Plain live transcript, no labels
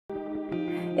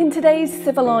In today's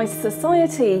civilized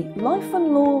society, life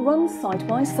and law run side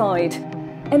by side.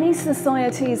 Any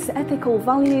society's ethical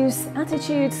values,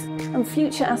 attitudes, and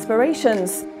future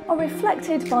aspirations are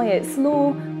reflected by its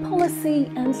law,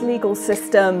 policy, and legal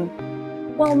system.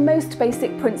 While most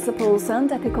basic principles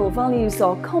and ethical values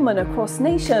are common across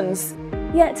nations,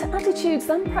 yet attitudes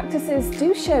and practices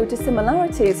do show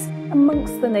dissimilarities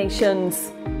amongst the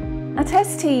nations. At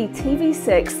ST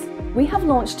TV6, we have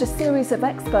launched a series of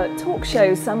expert talk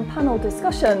shows and panel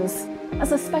discussions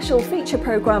as a special feature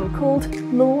program called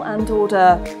Law and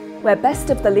Order, where best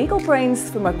of the legal brains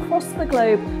from across the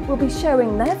globe will be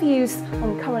sharing their views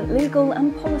on current legal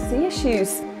and policy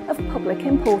issues of public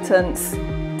importance.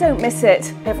 Don't miss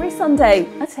it, every Sunday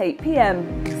at 8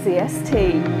 p.m.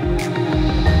 CST.